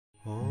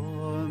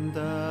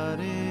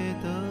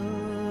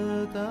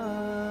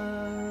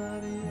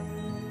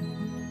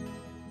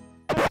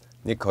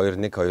Nick Hoyer.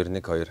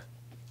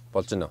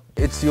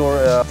 It's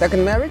your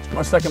second marriage?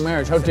 My second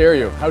marriage. How dare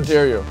you? How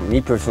dare you?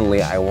 Me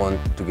personally, I want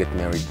to get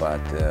married,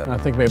 but... I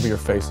think maybe your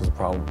face is a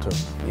problem too.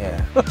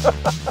 Yeah.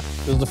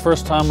 This is the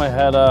first time I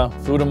had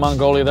food in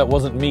Mongolia that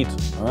wasn't meat.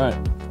 All right.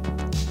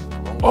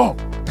 Oh!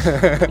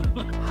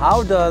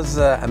 How does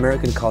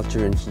American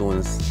culture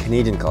influence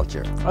Canadian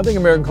culture? I think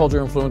American culture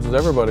influences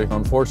everybody,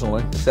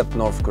 unfortunately. Except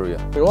North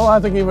Korea. Well, I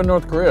think even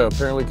North Korea.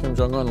 Apparently Kim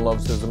Jong-un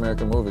loves his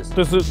American movies.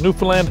 This is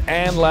Newfoundland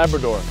and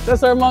Labrador.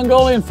 That's our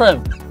Mongolian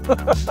friend.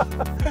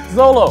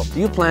 Zolo. Do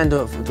you plan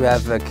to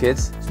have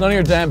kids? It's none of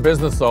your damn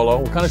business,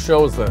 Zolo. What kind of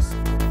show is this?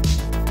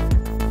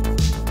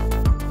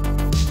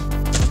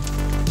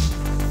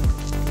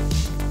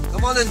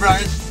 Come on in,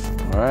 Brian.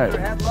 All right.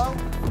 Your head low.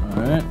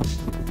 All right.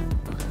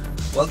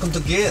 Welcome to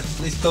GER.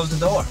 Please close the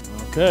door.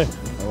 Okay.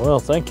 Well,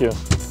 thank you.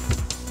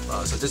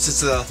 So this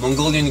is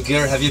Mongolian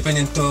GER. Have you been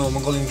into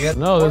Mongolian GER?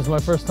 No, this is my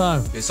first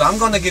time. Okay, so I'm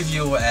gonna give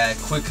you a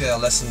quick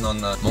lesson on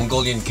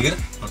Mongolian GER.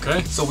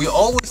 Okay. So we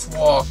always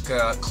walk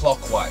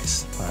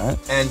clockwise. All right.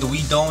 And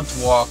we don't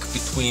walk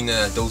between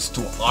those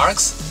two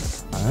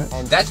arcs. All right.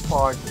 And that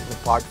part is the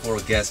part for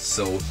guests,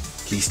 so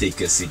please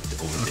take a seat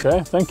over there.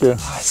 Okay, thank you.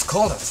 Ah, it's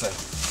cold outside.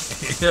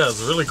 Yeah,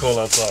 it's really cold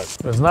outside.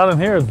 It's not in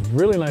here. It's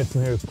really nice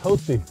in here. It's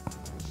toasty.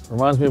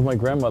 Reminds me of my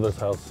grandmother's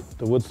house,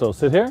 the wood stove.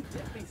 Sit here?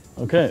 Yeah, please.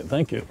 Okay,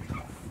 thank you.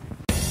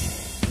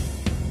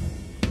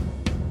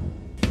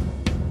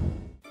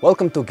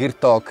 Welcome to GER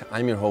Talk.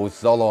 I'm your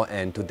host Zolo,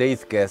 and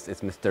today's guest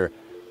is Mr.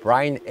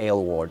 Brian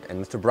Aylward.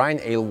 And Mr. Brian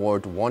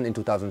Aylward won in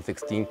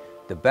 2016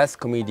 the Best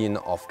Comedian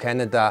of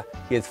Canada.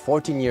 He has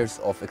 14 years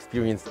of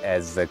experience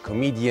as a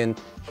comedian.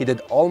 He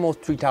did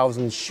almost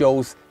 3,000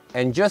 shows,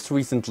 and just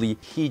recently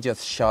he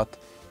just shot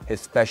his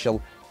special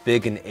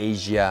Big in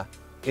Asia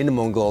in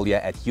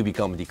Mongolia at UB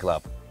Comedy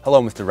Club.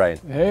 Hello, Mr. Brian.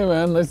 Hey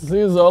man, nice to see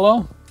you,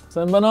 Zolo.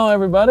 Senbano,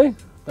 everybody.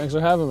 Thanks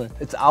for having me.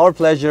 It's our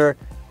pleasure,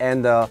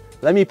 and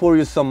let me pour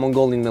you some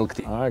Mongolian milk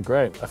tea. All right,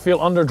 great. I feel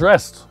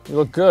underdressed. You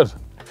look good.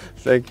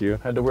 Thank you.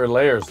 Had to wear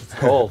layers, it's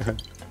cold.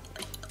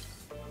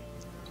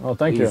 Oh,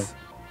 thank you.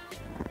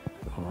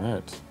 All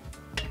right.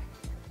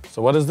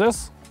 So what is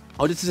this?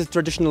 Oh, this is a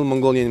traditional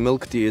Mongolian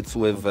milk tea. It's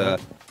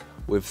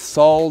with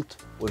salt,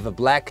 with a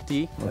black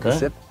tea. Okay. A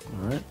sip.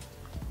 All right.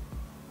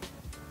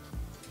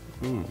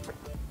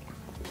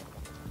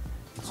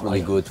 It's really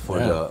good for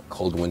the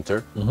cold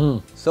winter. Mm-hmm.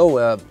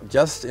 So,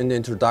 just in the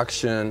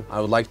introduction, I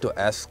would like to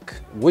ask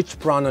which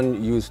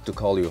pronoun you used to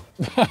call you?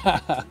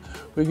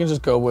 We can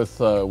just go with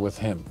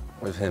him.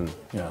 With him.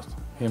 Yes,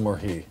 him or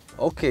he.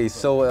 Okay,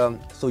 so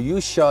so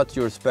you shot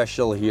your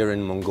special here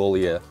in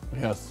Mongolia.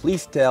 Yes.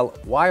 Please tell,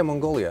 why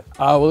Mongolia?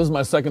 Well, this is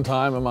my second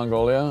time in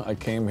Mongolia. I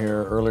came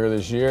here earlier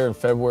this year in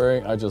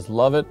February. I just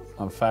love it.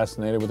 I'm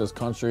fascinated with this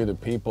country, the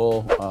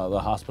people, the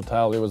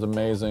hospitality was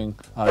amazing.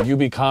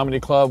 UB Comedy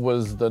Club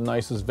was the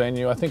nicest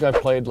venue. I think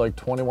I've played like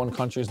 21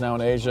 countries now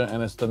in Asia,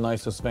 and it's the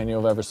nicest venue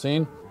I've ever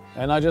seen.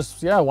 And I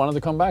just, wanted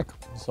to come back.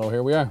 So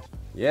here we are.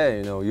 Yeah,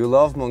 you know, you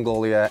love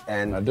Mongolia,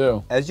 and I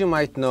do. As you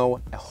might know,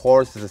 a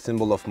horse is a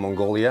symbol of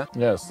Mongolia.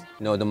 Yes.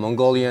 You know, the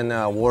Mongolian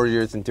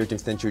warriors in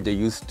 13th century, they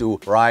used to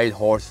ride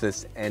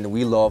horses, and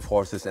we love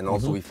horses, and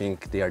also we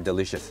think they are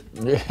delicious.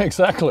 Yeah,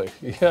 exactly.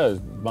 Yeah,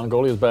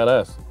 Mongolia is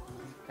badass.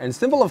 And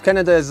symbol of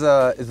Canada is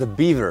a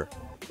beaver.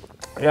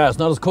 Yeah, it's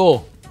not as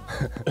cool.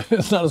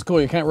 It's not as cool.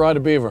 You can't ride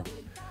a beaver.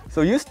 So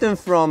you stem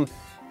from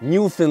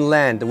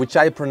Newfoundland, which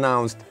I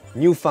pronounced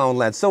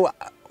Newfoundland. So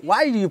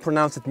why do you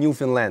pronounce it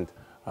Newfoundland?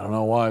 I don't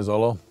know why,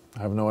 Zolo. I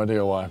have no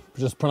idea why.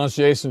 Just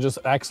pronunciation, just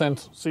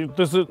accent. See,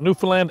 this is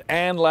Newfoundland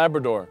and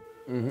Labrador.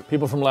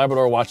 People from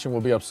Labrador watching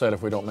will be upset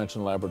if we don't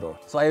mention Labrador.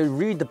 So I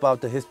read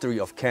about the history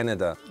of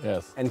Canada.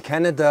 Yes. And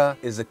Canada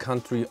is a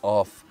country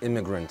of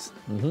immigrants.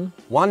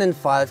 1 in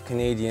 5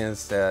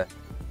 Canadians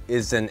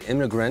is an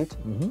immigrant.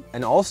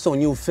 And also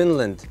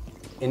Newfoundland.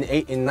 In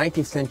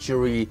 19th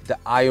century, the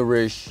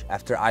Irish,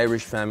 after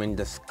Irish famine,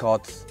 the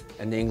Scots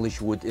and the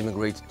English would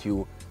immigrate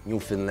to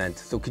Newfoundland.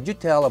 So could you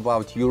tell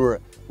about your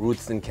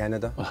roots in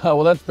Canada?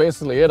 Well, that's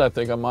basically it, I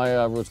think.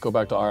 My roots go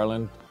back to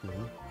Ireland.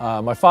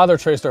 My father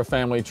traced our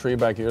family tree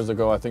back years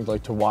ago, I think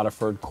like to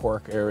Waterford,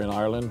 Cork area in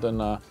Ireland.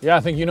 And I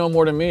think you know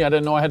more than me. I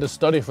didn't know I had to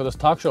study for this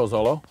talk show,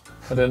 Zolo.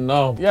 I didn't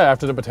know. Yeah,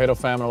 after the potato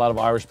famine, a lot of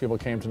Irish people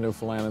came to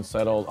Newfoundland and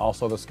settled,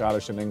 also the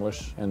Scottish and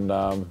English, and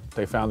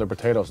they found their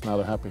potatoes. Now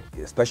they're happy.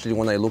 Especially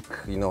when I look,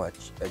 you know,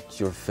 at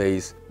your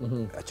face,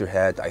 at your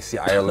head, I see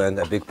Ireland,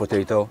 a big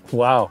potato.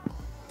 Wow.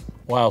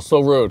 Wow, so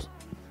rude.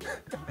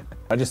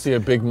 I just see a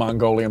big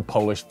Mongolian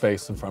Polish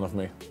face in front of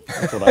me.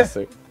 That's what I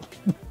see.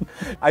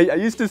 I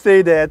used to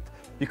say that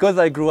because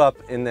I grew up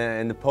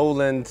in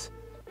Poland,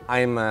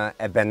 I'm a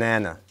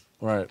banana.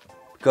 Right.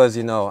 Because,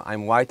 you know,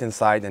 I'm white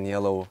inside and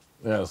yellow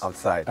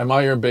outside. Am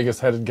I your biggest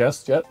headed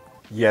guest yet?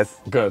 Yes.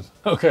 Good.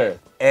 Okay.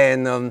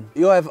 And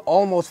you have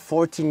almost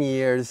 14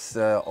 years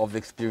of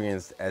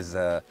experience as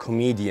a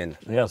comedian.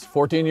 Yes,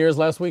 14 years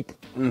last week.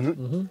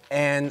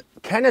 And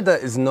Canada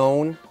is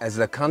known as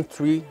a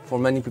country for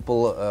many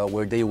people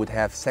where they would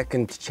have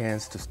second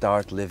chance to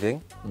start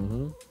living.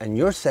 And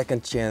your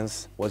second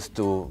chance was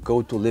to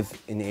go to live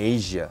in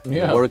Asia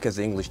and work as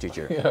an English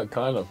teacher. Yeah,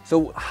 kind of.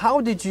 So how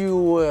did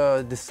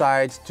you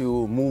decide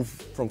to move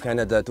from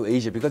Canada to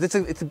Asia? Because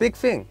it's a big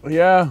thing.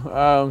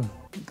 Yeah.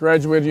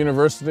 Graduated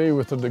university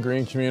with a degree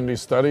in community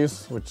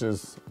studies, which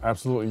is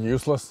absolutely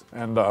useless.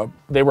 And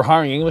they were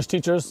hiring English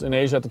teachers in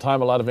Asia at the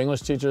time, a lot of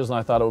English teachers, and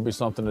I thought it would be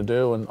something to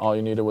do, and all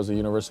you needed was a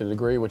university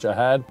degree, which I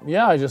had.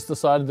 Yeah, I just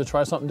decided to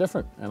try something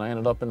different, and I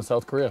ended up in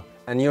South Korea.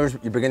 And your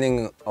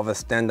beginning of a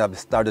stand-up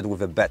started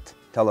with a bet.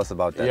 Tell us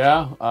about that.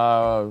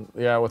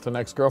 Yeah, with an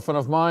ex-girlfriend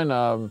of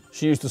mine.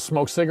 She used to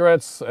smoke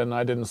cigarettes and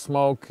I didn't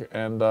smoke,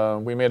 and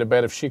we made a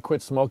bet if she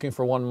quit smoking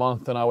for 1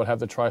 month, then I would have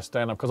to try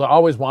stand-up, because I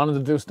always wanted to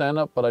do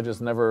stand-up, but I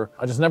just never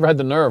had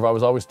the nerve. I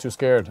was always too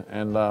scared.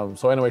 And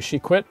so anyway, she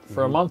quit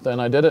for a month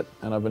and I did it,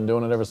 and I've been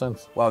doing it ever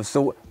since. Wow,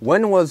 so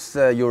when was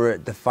your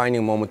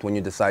defining moment when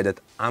you decided,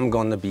 I'm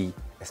gonna be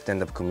a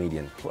stand-up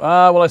comedian?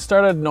 Well, I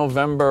started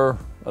November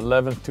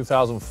 11th,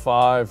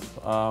 2005.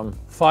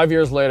 5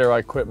 years later,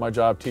 I quit my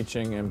job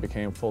teaching and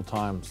became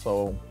full-time.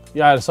 So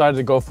yeah, I decided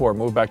to go for it,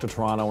 move back to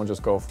Toronto and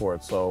just go for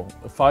it. So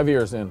 5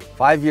 years in.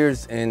 5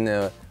 years in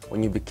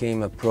when you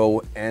became a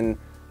pro. And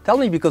tell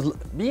me, because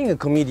being a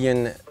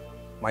comedian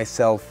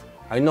myself,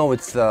 I know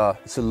it's a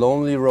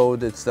lonely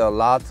road, it's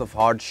lots of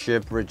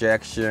hardship,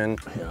 rejection,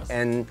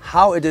 and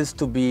how it is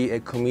to be a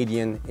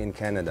comedian in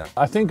Canada.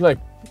 I think, like,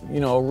 you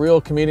know,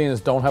 real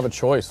comedians don't have a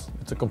choice.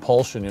 It's a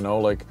compulsion, you know,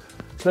 like,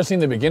 especially in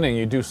the beginning,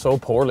 you do so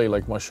poorly.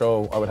 Like my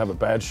show, I would have a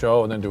bad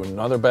show and then do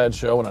another bad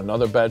show and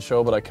another bad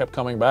show, but I kept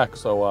coming back.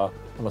 So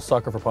I'm a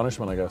sucker for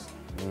punishment, I guess.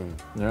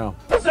 Yeah.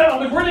 So,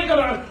 like, where are they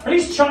gonna, are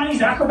these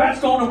Chinese acrobats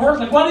going to work?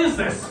 Like, what is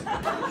this?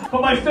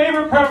 But my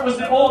favorite part was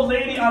the old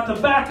lady on the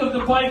back of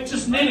the bike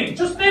just knitting.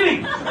 Just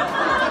knitting!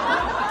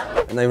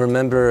 And I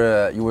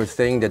remember you were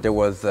saying that there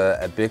was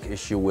a big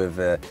issue with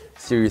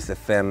Sirius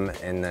FM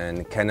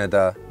in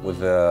Canada with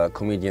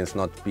comedians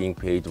not being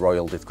paid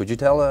royalties. Could you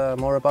tell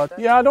more about that?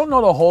 Yeah, I don't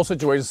know the whole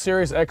situation.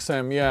 Sirius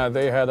XM, yeah,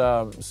 they had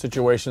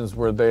situations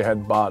where they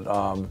had bought,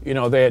 you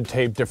know, they had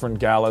taped different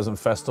galas and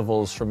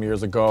festivals from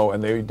years ago,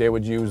 and they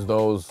would use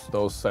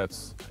those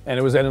sets. And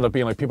it was ended up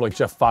being like people like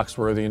Jeff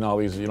Foxworthy and all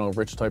these, you know,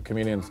 rich type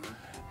comedians.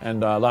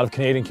 And a lot of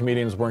Canadian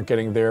comedians weren't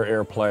getting their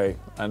airplay,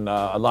 and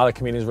a lot of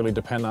comedians really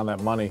depend on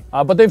that money.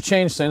 But they've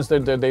changed since.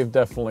 They've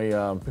definitely,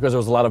 because there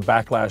was a lot of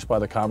backlash by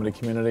the comedy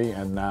community,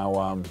 and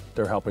now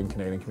they're helping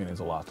Canadian comedians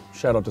a lot.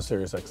 Shout out to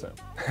Sirius XM.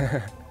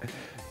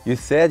 You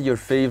said your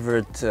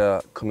favorite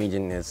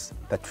comedian is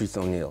Patrice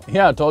O'Neill.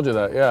 Yeah, I told you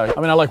that, yeah.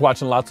 I mean, I like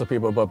watching lots of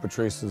people, but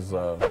Patrice is,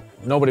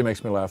 nobody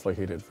makes me laugh like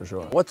he did, for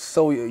sure. What's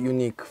so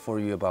unique for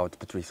you about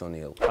Patrice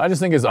O'Neill? I just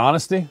think his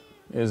honesty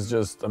is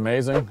just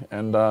amazing,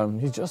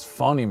 and he's just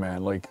funny,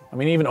 man. Like, I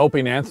mean, even Opie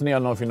and Anthony, I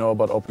don't know if you know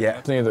about Opie and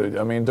Anthony.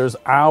 I mean, there's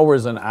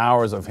hours and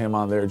hours of him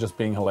on there just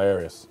being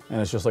hilarious, and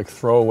it's just like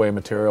throwaway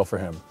material for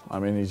him. I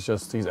mean, he's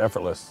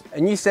effortless.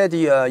 And you said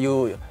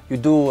you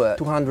do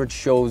 200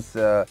 shows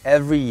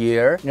every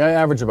year. Yeah, I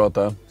average about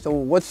that. So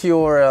what's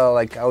your,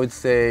 like, I would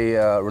say,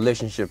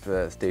 relationship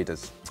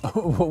status?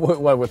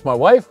 What, with my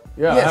wife?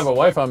 Yeah, yes. I have a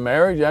wife, I'm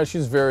married. Yeah,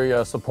 she's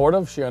very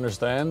supportive, she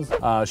understands.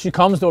 She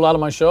comes to a lot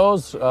of my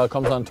shows,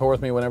 comes on tour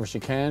with me whenever she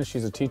can.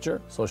 She's a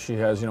teacher, so she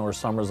has, you know, her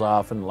summers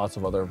off and lots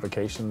of other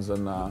vacations,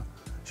 and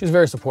she's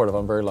very supportive.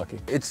 I'm very lucky.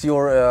 It's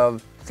your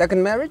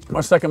second marriage?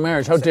 My second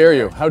marriage, how dare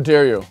you, how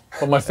dare you.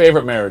 But my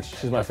favorite marriage,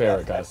 she's my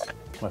favorite, guys.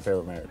 My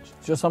favorite marriage.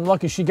 Just, I'm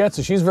lucky she gets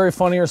it. She's very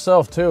funny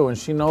herself too, and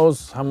she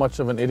knows how much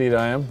of an idiot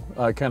I am.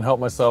 I can't help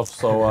myself,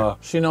 so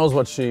she knows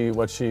what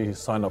she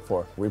signed up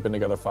for. We've been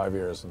together 5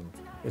 years, and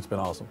it's been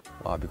awesome.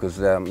 Wow, because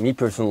me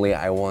personally,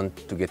 I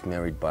want to get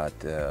married, but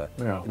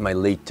in my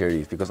late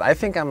 30s, because I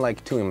think I'm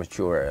like too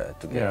immature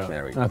to get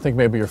married. And I think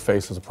maybe your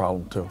face is a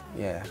problem too.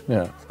 Yeah.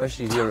 Yeah.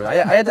 Especially here.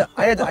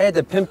 I had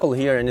a pimple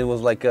here, and it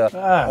was like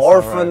a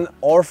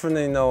orphan,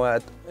 you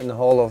know, in the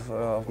whole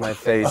of my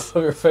face.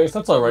 Of your face,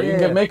 that's all right. You can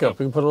get makeup.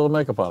 You can put a little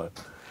makeup on it.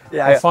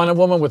 Yeah, I'll find a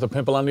woman with a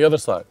pimple on the other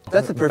side.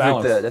 That's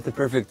the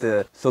perfect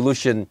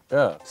solution.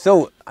 Yeah.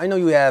 So I know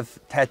you have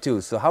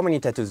tattoos. So how many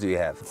tattoos do you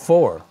have?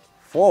 4.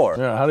 4.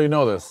 Yeah. How do you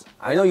know this?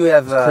 I know you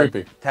have a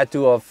creepy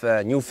tattoo of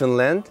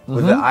Newfoundland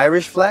with the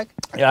Irish flag.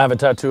 Yeah, I have a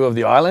tattoo of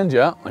the island.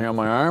 Yeah, here on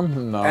my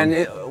arm.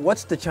 And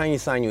what's the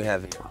Chinese sign you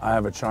have here? I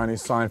have a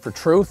Chinese sign for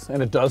truth,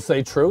 and it does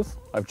say truth.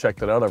 I've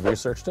checked it out. I've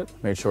researched it.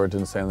 Made sure it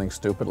didn't say anything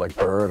stupid like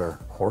bird or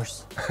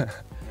horse.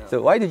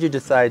 So why did you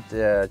decide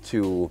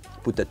to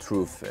put the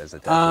truth as a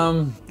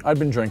tattoo? I'd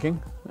been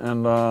drinking,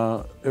 and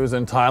it was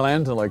in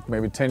Thailand, like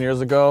maybe 10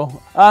 years ago.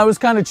 It was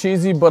kind of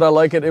cheesy, but I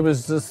like it. It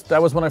was just,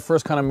 that was when I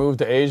first kind of moved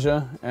to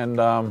Asia, and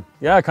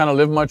yeah, I kind of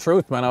lived my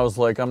truth, man. I was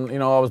like, I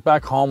was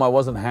back home, I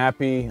wasn't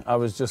happy. I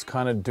was just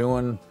kind of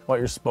doing what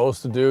you're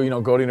supposed to do,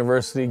 go to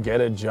university,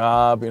 get a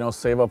job,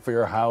 save up for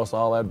your house,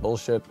 all that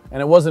bullshit.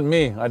 And it wasn't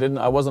me.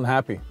 I wasn't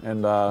happy.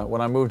 And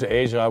when I moved to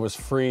Asia, I was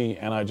free,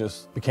 and I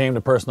just became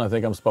the person I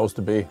think I'm supposed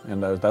to be,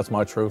 and that's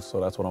my truth, so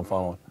that's what I'm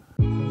following.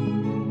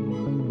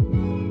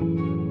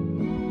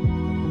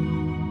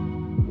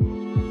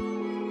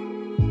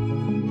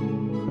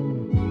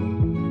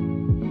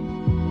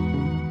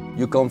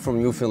 You come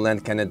from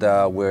Newfoundland,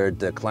 Canada, where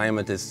the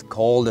climate is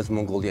cold as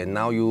Mongolia, and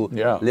now you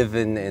live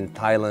in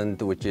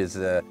Thailand, which is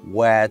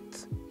wet,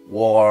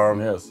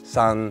 warm,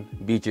 sun,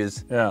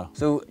 beaches. Yeah.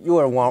 So you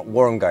are a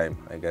warm guy,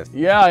 I guess.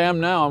 Yeah, I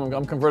am now.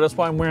 I'm converted. That's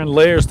why I'm wearing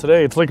layers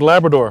today. It's like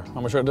Labrador.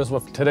 I'm sure this is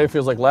what today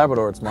feels like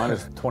Labrador. It's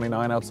minus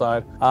 29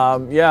 outside.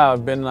 Yeah,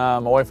 I've been, my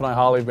wife and I,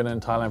 Holly, have been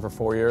in Thailand for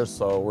 4 years,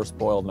 so we're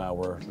spoiled now.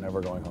 We're never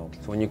going home.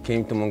 So when you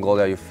came to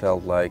Mongolia, you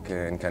felt like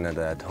in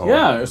Canada at home?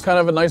 Yeah, it was kind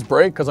of a nice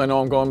break because I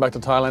know I'm going back to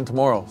Thailand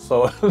tomorrow.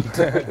 So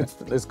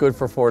it's good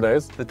for 4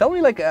 days. So tell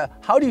me, like,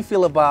 how do you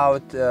feel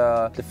about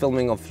the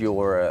filming of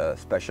your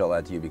special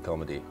at UB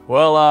Comedy?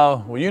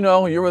 Well,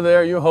 you were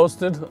there, you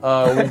hosted.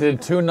 We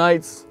did 2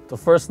 nights. The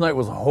first night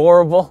was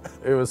horrible.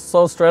 It was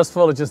so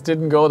stressful, it just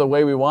didn't go the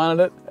way we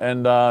wanted it.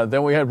 And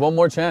then we had one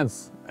more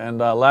chance. And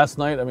last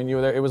night, I mean, you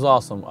were there, it was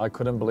awesome. I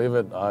couldn't believe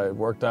it. It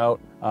worked out.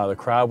 The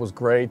crowd was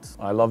great.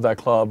 I love that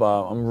club.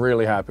 I'm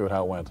really happy with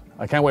how it went.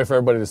 I can't wait for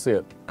everybody to see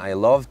it. I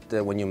loved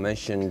when you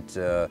mentioned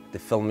the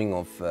filming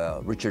of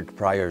Richard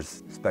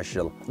Pryor's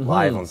special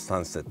live on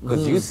Sunset.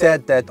 Because you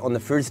said that on the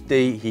first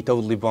day he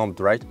totally bombed,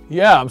 right?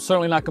 Yeah, I'm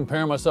certainly not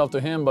comparing myself to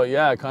him, but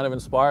yeah, it kind of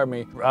inspired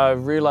me. I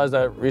realized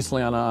that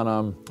recently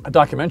on a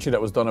documentary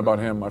that was done about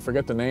him. I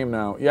forget the name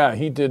now. Yeah,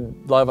 he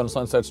did live on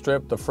Sunset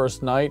Strip the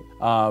first night.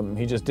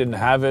 He just didn't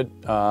have it.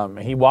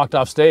 He walked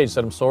off stage,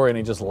 said I'm sorry, and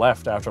he just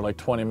left after like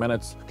 20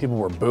 minutes. People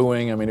were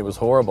booing. I mean, it was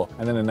horrible.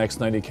 And then the next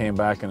night he came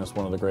back, and it's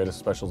one of the greatest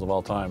specials of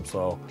all time.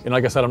 So,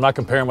 like I said, I'm not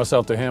comparing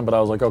myself to him, but I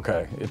was like,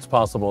 okay, it's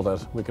possible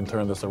that we can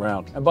turn this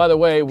around. And by the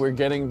way, we're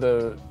getting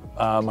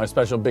my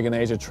special Big in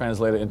Asia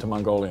translated into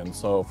Mongolian.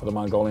 So for the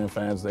Mongolian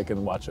fans, they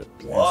can watch it.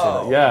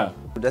 Wow. Yeah.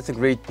 That's a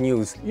great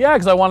news. Yeah,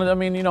 because I wanted,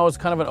 it's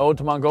kind of an ode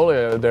to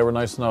Mongolia. They were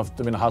nice enough.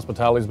 The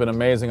hospitality's been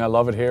amazing. I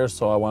love it here.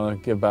 So I want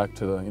to give back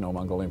to the,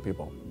 Mongolian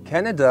people.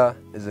 Canada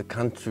is a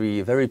country,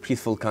 a very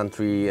peaceful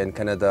country, and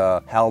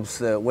Canada helps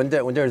when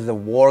there's a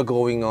war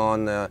going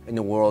on in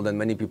the world and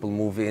many people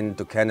move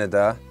into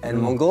Canada.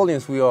 And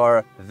Mongolians, we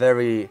are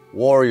very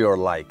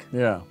warrior-like.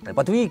 Yeah.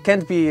 But we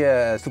can't be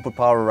a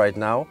superpower right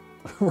now.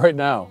 Right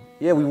now?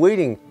 Yeah, we're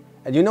waiting.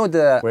 And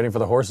waiting for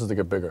the horses to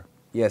get bigger.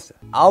 Yes.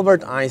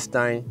 Albert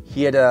Einstein,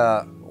 he had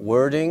a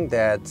wording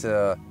that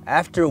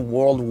after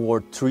World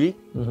War III,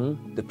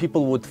 the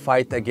people would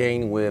fight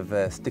again with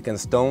stick and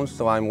stones.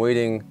 So I'm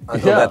waiting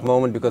until that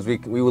moment because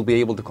we will be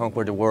able to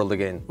conquer the world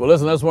again. Well,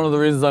 listen, that's one of the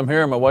reasons I'm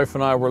here. My wife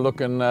and I were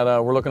looking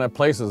at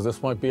places.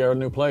 This might be our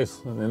new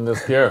place in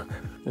this GER.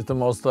 It's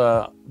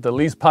the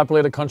least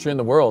populated country in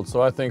the world.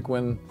 So I think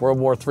when World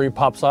War III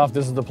pops off,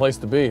 this is the place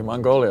to be,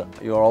 Mongolia.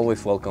 You're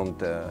always welcome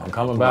to. I'm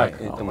coming back.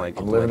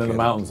 I'm living in the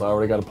mountains. I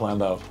already got it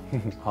planned out.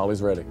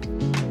 Holly's ready.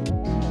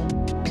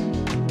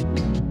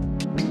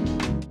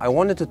 I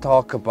wanted to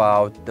talk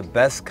about the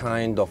best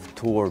kind of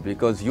tour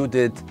because you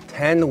did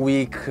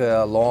 10-week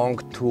long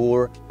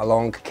tour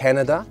along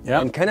Canada.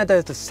 Yep. And Canada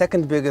is the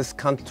second biggest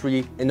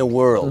country in the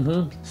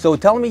world. So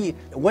tell me,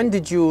 when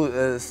did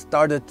you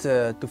started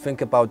to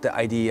think about the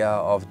idea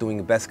of doing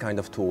the best kind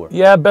of tour?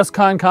 Yeah, best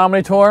kind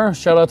comedy tour.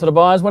 Shout out to the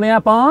boys. What are you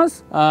at,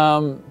 boys?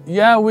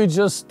 Yeah, we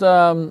just,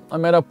 I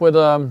met up with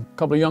a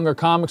couple of younger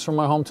comics from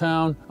my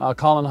hometown,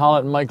 Colin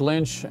Hollett and Mike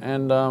Lynch,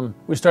 and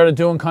we started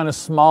doing kind of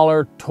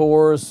smaller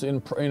tours in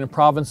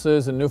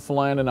provinces in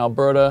Newfoundland and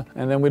Alberta,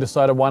 and then we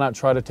decided why not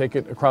try to take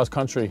it across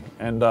country.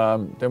 And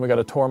then we got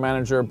a tour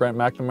manager, Brent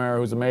McNamara,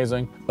 who's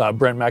amazing,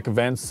 Brent Mac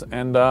Events,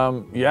 and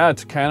yeah,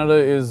 Canada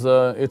is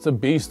it's a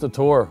beast, a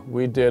tour.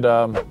 We did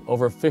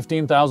over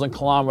 15,000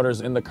 kilometers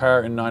in the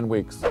car in 9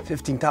 weeks.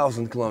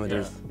 15,000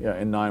 kilometers? Yeah,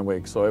 in 9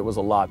 weeks, so it was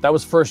a lot. That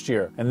was first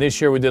year, and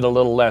this year we did a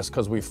little less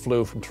because we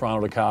flew from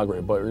Toronto to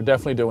Calgary, but we're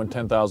definitely doing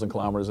 10,000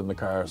 kilometers in the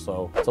car,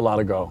 so it's a lot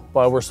to go.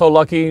 But we're so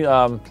lucky,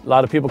 a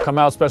lot of people come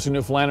out, especially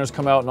Newfoundlanders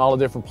come out in all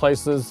the different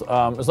places.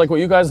 It's like what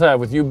you guys have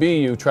with UB,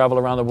 you travel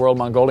around the world,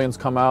 Mongolians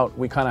come out,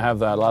 we kind of have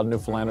that. A lot of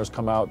Newfoundlanders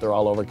come out, they're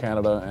all over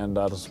Canada, and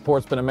the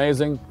support's been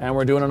amazing, and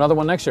we're doing another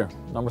one next year,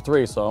 number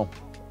 3, so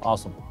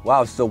awesome.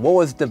 Wow, so what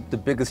was the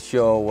biggest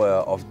show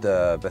of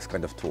the best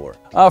kind of tour?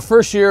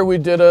 First year we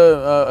did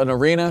an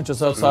arena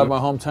just outside my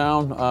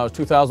hometown,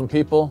 2,000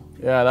 people.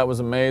 Yeah, that was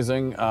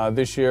amazing.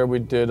 This year we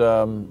did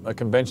a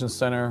convention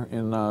center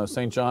in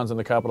St. John's in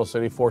the capital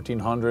city,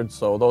 1,400.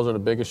 So those are the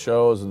biggest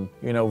shows, and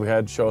we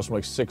had shows from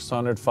like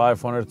 600,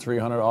 500,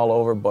 300 all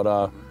over,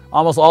 but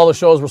almost all the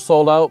shows were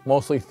sold out,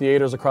 mostly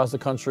theaters across the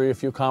country, a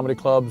few comedy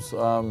clubs.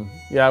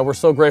 Yeah, we're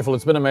so grateful.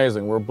 It's been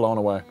amazing. We're blown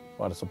away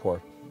by the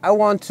support. I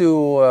want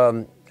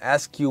to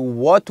ask you,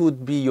 what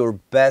would be your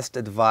best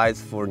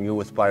advice for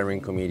new aspiring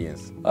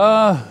comedians?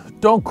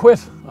 Don't quit.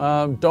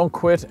 Don't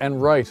quit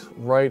and write.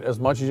 Write as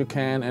much as you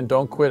can and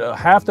don't quit.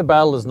 Half the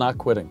battle is not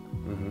quitting.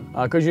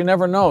 Because you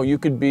never know. You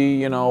could be,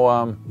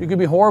 you could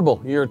be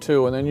horrible year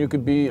 2, and then you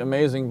could be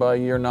amazing by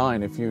year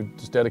 9 if you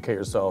just dedicate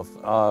yourself.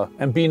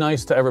 And be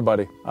nice to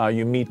everybody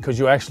you meet, because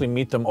you actually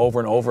meet them over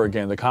and over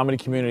again. The comedy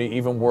community,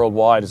 even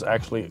worldwide, is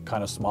actually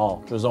kind of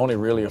small. There's only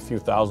really a few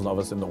thousand of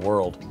us in the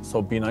world.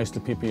 So be nice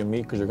to people you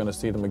meet, because you're going to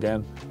see them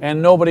again.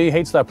 And nobody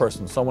hates that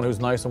person. Someone who's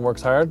nice and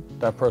works hard,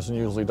 that person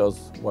usually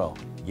does well.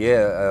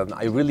 Yeah,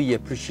 I really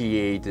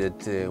appreciated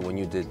when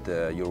you did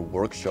your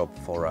workshop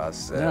for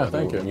us. Yeah,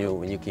 thank you.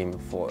 When you came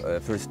for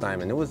first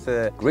time, and it was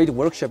a great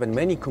workshop. And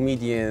many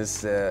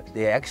comedians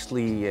they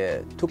actually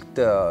took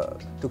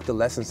the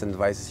lessons and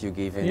advices you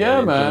gave and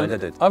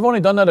implemented it. I've only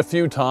done that a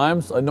few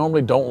times. I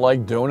normally don't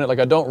like doing it. Like,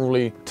 I don't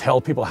really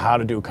tell people how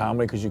to do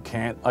comedy, because you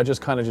can't. I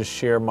just kind of just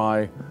share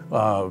my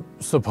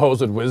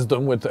supposed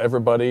wisdom with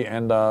everybody,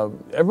 and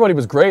everybody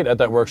was great at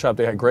that workshop.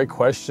 They had great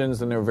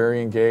questions and they were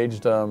very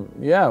engaged.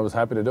 Yeah, I was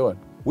happy to do it.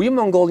 We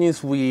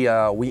Mongolians, we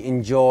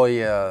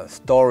enjoy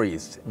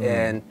stories,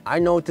 and I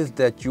noticed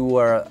that you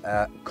are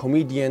a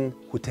comedian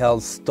who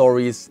tells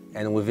stories,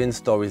 and within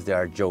stories there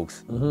are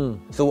jokes.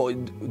 So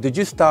did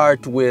you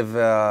start with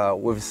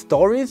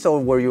stories, or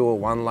were you a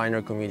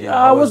one-liner comedian?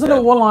 I wasn't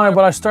a one-liner,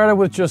 but I started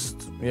with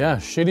just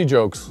shitty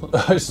jokes.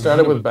 I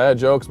started with bad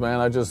jokes, man.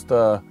 I just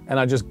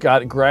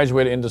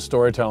graduated into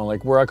storytelling.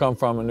 Like, where I come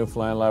from in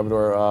Newfoundland,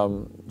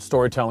 Labrador,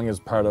 storytelling is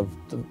part of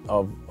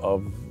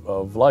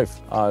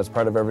life. It's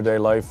part of everyday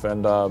life,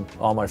 and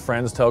all my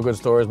friends tell good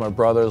stories. My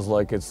brothers,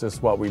 like, it's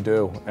just what we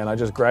do. And I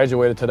just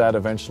graduated to that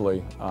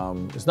eventually.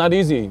 It's not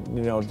easy,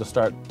 to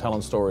start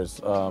telling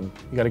stories. You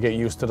got to get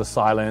used to the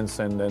silence,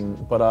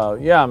 but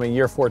yeah, I'm in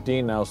year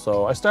 14 now,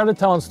 so I started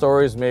telling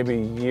stories maybe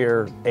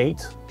year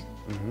 8.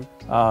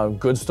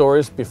 Good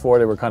stories. Before,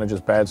 they were kind of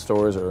just bad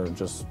stories or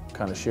just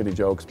kind of shitty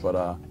jokes,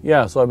 but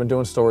yeah, so I've been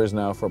doing stories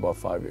now for about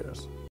 5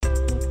 years.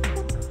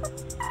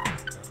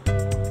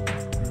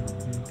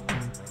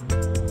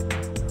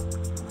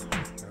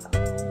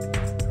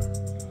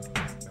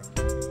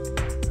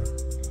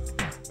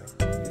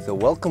 So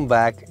welcome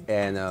back,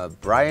 and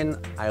Brian,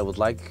 I would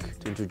like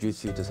to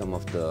introduce you to some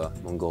of the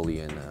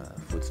Mongolian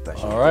food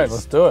specialties. All right,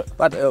 let's do it.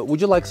 But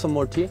would you like some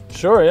more tea?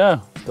 Sure,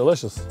 yeah,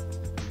 delicious.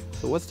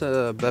 So what's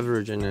the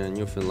beverage in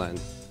Newfoundland?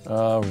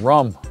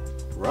 Rum.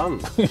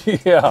 Rum?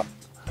 Yeah.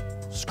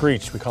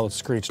 Screech, we call it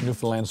Screech,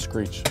 Newfoundland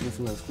Screech.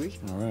 Newfoundland Screech?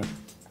 All right.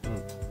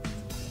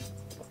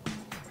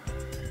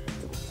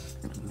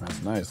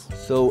 That's nice.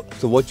 So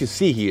what you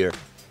see here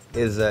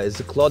is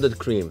a clotted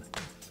cream.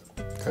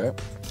 Okay.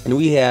 And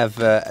we have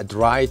a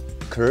dried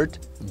curd.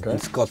 Okay.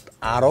 It's called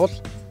arroz.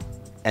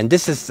 And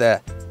this is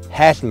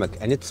hatmak,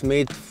 and it's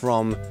made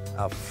from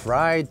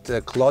fried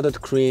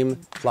clotted cream,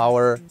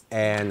 flour,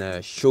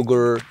 and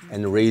sugar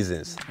and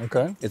raisins.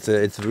 Okay.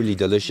 It's really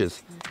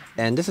delicious.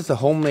 And this is a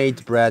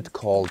homemade bread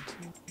called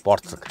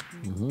bortsak.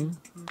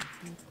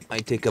 I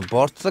take a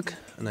bortsak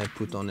and I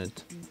put on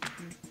it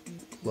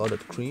clotted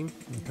cream.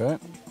 Okay.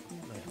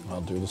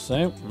 I'll do the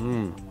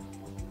same.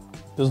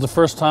 This is the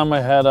first time I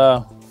had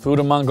food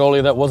in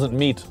Mongolia that wasn't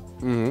meat.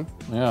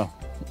 Yeah,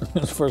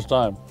 it's the first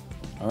time.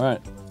 All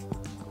right.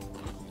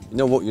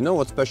 You know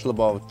what's special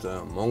about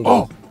Mongols?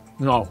 Oh,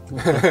 no.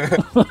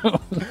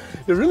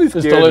 It really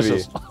scared It's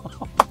delicious. me.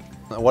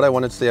 What I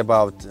wanted to say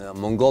about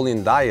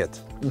Mongolian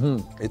diet,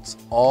 it's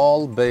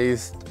all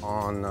based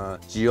on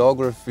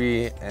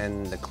geography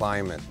and the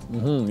climate.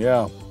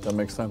 Yeah, that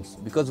makes sense.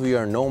 Because we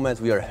are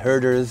nomads, we are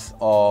herders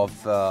of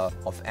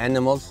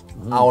animals.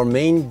 Our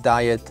main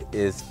diet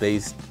is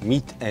based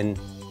meat and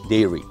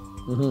dairy.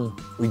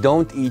 We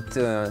don't eat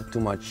too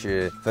much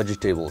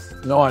vegetables.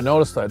 No, I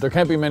noticed that. There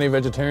can't be many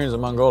vegetarians in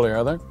Mongolia,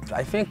 are there?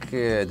 I think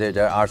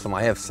there are some.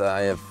 I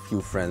have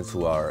few friends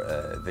who are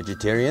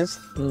vegetarians,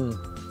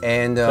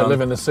 and They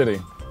live in the city,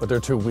 but they're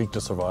too weak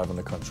to survive in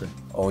the country.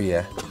 Oh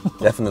yeah,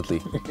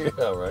 definitely.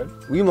 Yeah, right.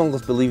 We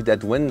Mongols believe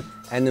that when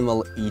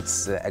animal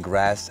eats a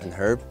grass and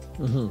herb,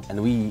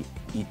 and we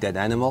eat that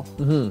animal,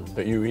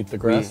 That you eat the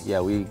grass?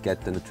 we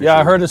get the nutrition. Yeah,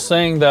 I heard a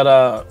saying that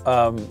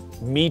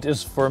meat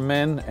is for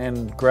men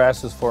and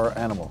grass is for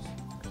animals.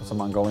 That's a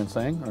Mongolian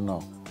saying, or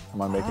no?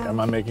 Am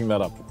I making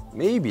that up?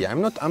 Maybe,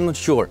 I'm not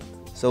sure.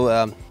 So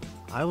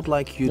I would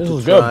like you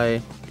to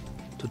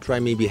try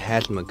maybe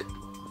hatmak.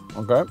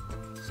 Okay.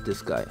 It's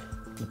this guy.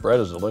 The bread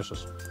is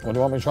delicious. What do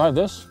you want me to try?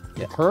 This?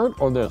 Yeah. The curd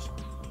or this?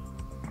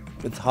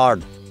 It's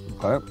hard.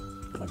 Okay.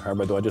 Like hard,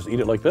 but do I just eat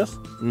it like this?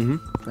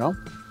 No?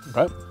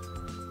 Okay.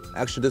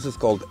 Actually, this is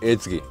called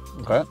edzgi.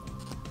 Okay.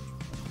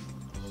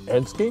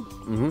 Edski?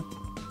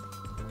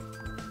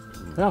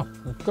 Yeah,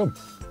 it's good.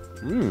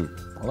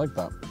 I like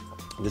that.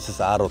 This is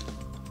arroz.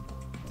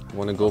 You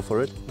want to go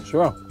for it?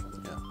 Sure.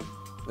 Yeah.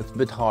 It's a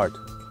bit hard.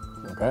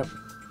 Okay.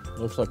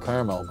 Looks like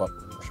caramel, but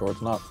I'm sure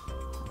it's not.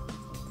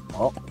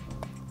 Oh.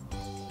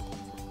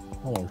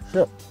 Holy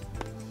shit.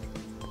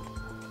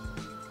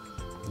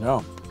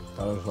 No,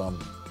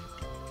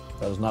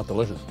 that is not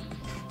delicious.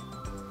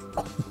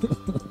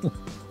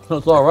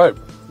 It's all right.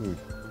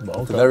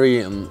 But It's a okay.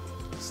 very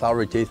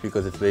sour taste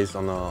because it's based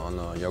on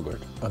a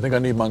yogurt. I think I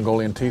need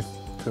Mongolian teeth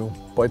to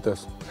bite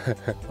this.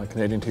 My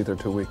Canadian teeth are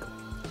too weak.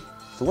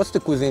 So what's the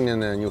cuisine in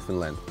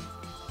Newfoundland?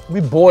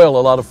 We boil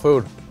a lot of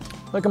food.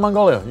 Like in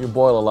Mongolia, you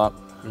boil a lot.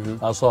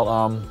 Also,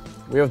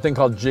 we have a thing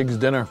called Jig's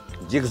dinner.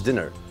 Jig's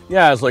dinner.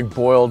 Yeah, it's like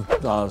boiled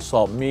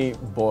salt meat,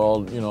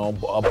 boiled,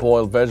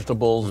 boiled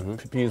vegetables,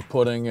 peas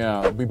pudding.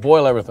 Yeah, we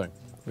boil everything.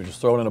 We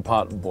just throw it in a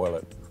pot and boil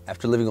it.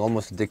 After living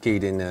almost a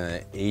decade in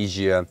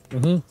Asia,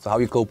 so how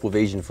you cope with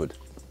Asian food?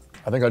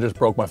 I think I just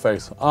broke my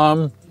face.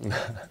 I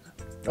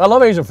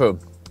love Asian food.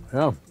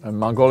 Yeah, in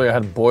Mongolia I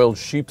had boiled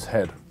sheep's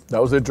head.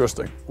 That was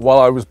interesting. While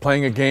I was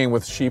playing a game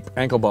with sheep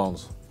ankle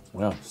bones.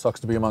 Yeah, sucks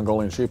to be a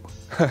Mongolian sheep.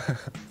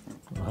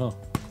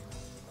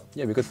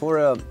 Yeah, because for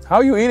How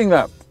are you eating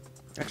that?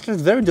 actually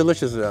it's very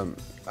delicious.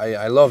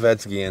 I love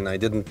etsky and I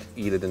didn't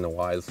eat it in a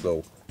while,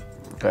 so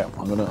Okay,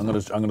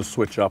 I'm gonna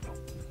switch up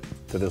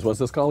to this. What's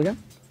this called again?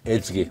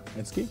 etsky,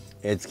 Itsky?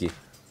 etsky.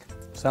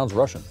 Sounds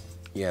Russian.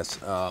 Yes,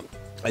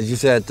 as you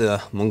said,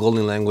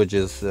 Mongolian language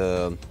is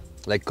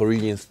like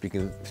Korean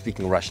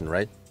speaking Russian,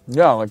 right?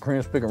 Yeah, like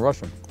Korean speaking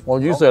Russian.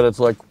 Well, you said it's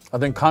like, I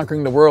think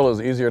conquering the world is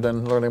easier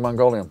than learning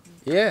Mongolian.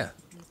 Yeah.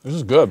 This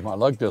is good, I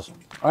like this.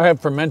 I had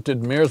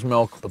fermented mare's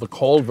milk, but the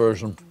cold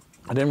version.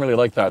 I didn't really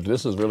like that.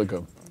 This is really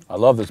good. I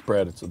love this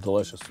bread, it's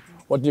delicious.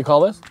 What do you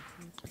call this?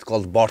 It's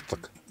called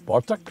bartak.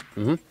 Bartak?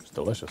 It's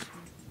delicious.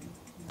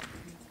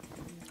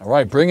 All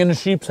right, bring in the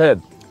sheep's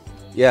head.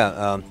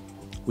 Yeah,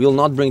 we'll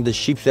not bring the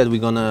sheep's head, we're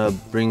gonna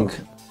bring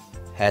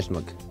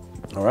hasmag.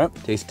 All right.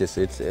 Taste this,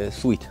 it's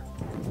sweet.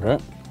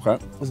 Okay,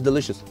 okay. It's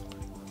delicious.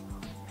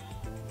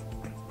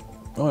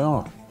 Oh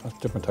yeah, that's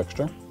different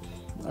texture.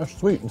 That's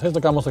sweet. It tastes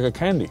like almost like a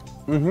candy.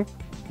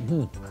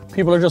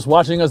 People are just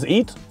watching us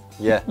eat.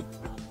 Yeah.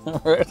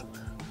 All right.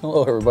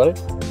 Hello, everybody.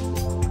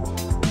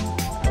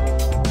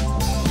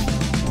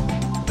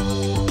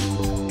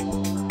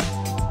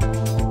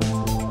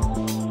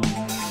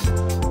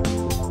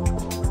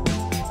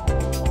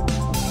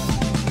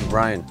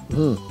 Brian,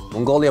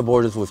 Mongolia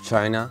borders with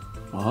China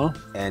Uh-huh.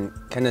 and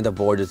Canada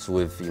borders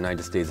with the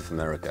United States of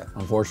America.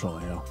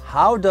 Unfortunately, yeah.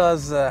 How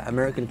does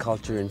American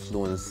culture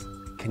influence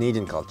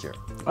Canadian culture?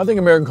 I think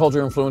American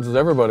culture influences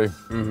everybody.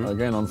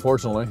 Again,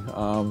 unfortunately.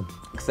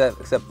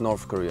 Except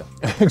North Korea.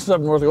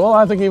 Except North Korea. Well,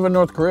 I think even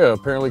North Korea.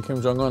 Apparently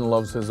Kim Jong-un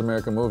loves his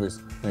American movies.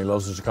 And he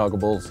loves the Chicago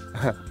Bulls.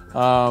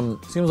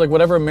 Seems like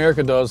whatever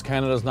America does,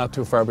 Canada's not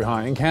too far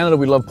behind. In Canada,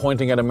 we love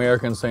pointing at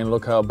America and saying,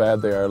 look how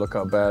bad they are, look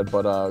how bad.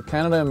 But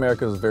Canada and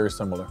America is very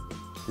similar.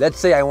 Let's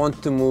say I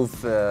want to move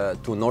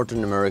to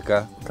Northern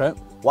America. Okay.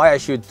 Why I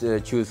should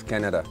choose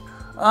Canada?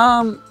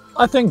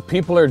 I think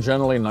people are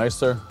generally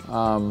nicer.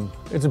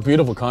 It's a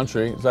beautiful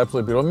country. It's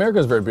absolutely beautiful. America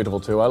is very beautiful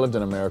too. I lived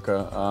in America.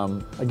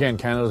 Again,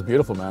 Canada's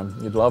beautiful, man.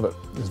 You'd love it.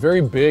 It's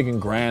very big and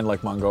grand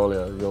like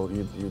Mongolia.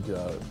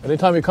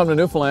 Anytime you come to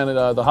Newfoundland,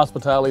 the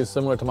hospitality is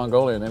similar to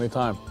Mongolian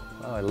anytime.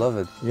 Oh, I love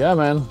it. Yeah,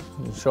 man.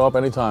 You show up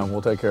anytime.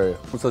 We'll take care of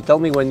you. So tell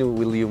me, when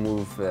will you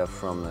move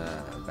from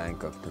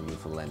Bangkok to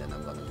Newfoundland, and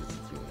I'm gonna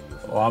visit you in Newfoundland.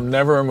 Well, I'm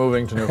never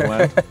moving to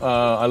Newfoundland.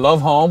 I love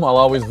home.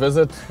 I'll always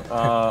visit.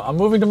 I'm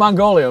moving to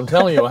Mongolia. I'm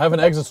telling you, I have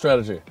an exit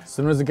strategy. As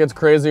soon as it gets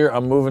crazier,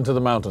 I'm moving to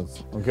the mountains.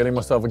 I'm getting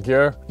myself a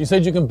GER. You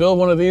said you can build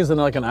one of these in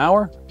like an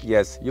hour?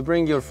 Yes, you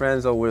bring your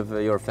friends or with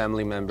your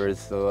family members,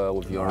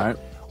 with your Right.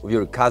 with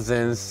your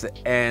cousins,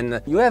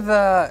 and you have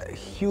a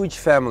huge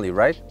family,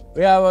 right?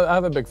 Yeah, I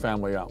have a big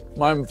family, yeah.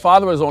 My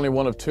father was only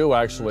one of two,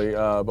 actually,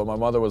 but my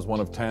mother was one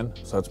of 10,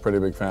 so that's a pretty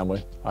big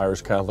family.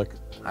 Irish Catholic.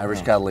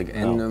 Irish Catholic.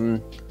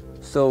 And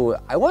so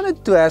I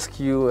wanted to ask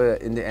you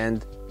in the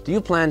end, do you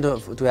plan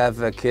to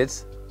have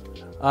kids?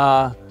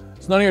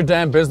 It's none of your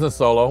damn business,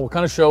 Solo. What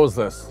kind of show is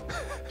this?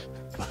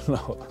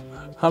 No,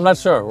 I'm not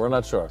sure. We're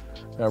not sure.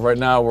 Yeah, right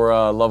now, we're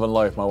loving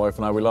life, my wife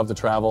and I. We love to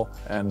travel,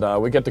 and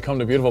we get to come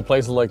to beautiful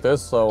places like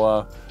this,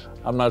 so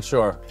I'm not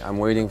sure. I'm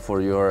waiting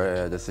for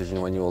your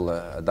decision when you'll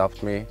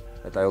adopt me,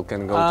 that I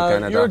can go to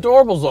Canada. You're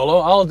adorable,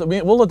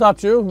 Zolo. We'll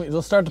adopt you.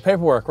 We'll start the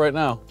paperwork right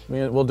now.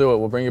 We'll do it.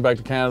 We'll bring you back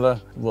to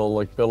Canada. We'll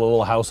like build a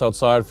little house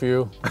outside for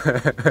you.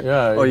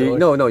 Yeah. Oh,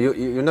 no,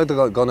 you're not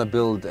gonna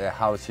build a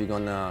house. You're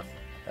gonna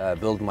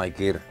build my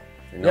GER.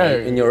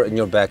 In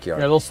your backyard.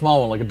 Yeah, a little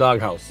small one, like a dog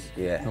house.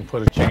 Yeah. And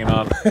put a chain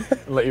on, and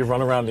let you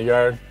run around the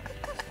yard.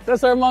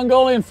 That's our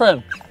Mongolian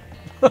friend,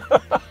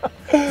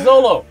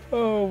 Zolo.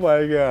 Oh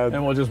my God.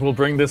 And we'll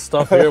bring this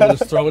stuff here. We'll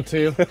just throw it to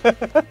you.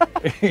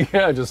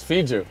 Yeah, just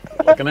feed you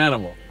like an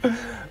animal.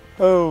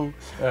 Oh.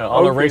 Yeah,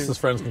 all our racist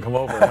friends can come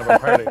over and have a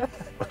party.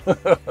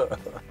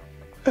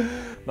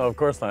 No, of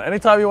course not.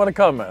 Anytime you want to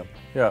come, man.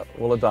 Yeah,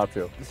 we'll adopt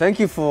you. Thank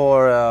you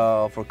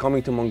for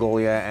coming to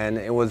Mongolia, and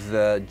it was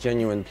a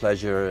genuine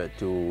pleasure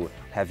to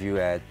have you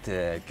at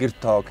GER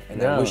Talk,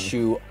 and I wish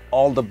you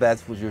all the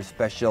best with your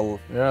special.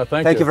 Yeah,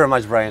 thank you. Thank you very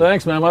much, Brian.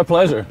 Thanks, man. My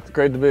pleasure. It's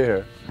great to be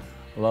here.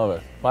 Love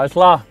it. Bye,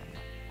 Sla.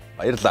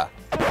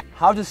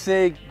 How to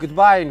say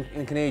goodbye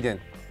in Canadian?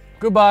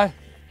 Goodbye.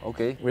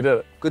 Okay. We did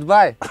it.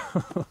 Goodbye.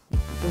 Goodbye.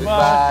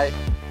 Goodbye.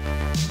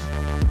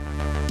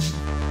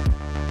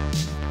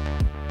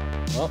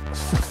 Oh,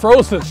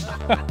 frozen.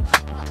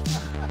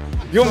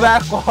 Yung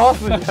back off.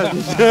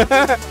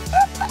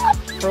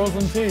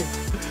 Frozen tea.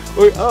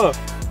 Uy, oh,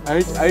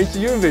 aici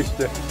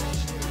iubește.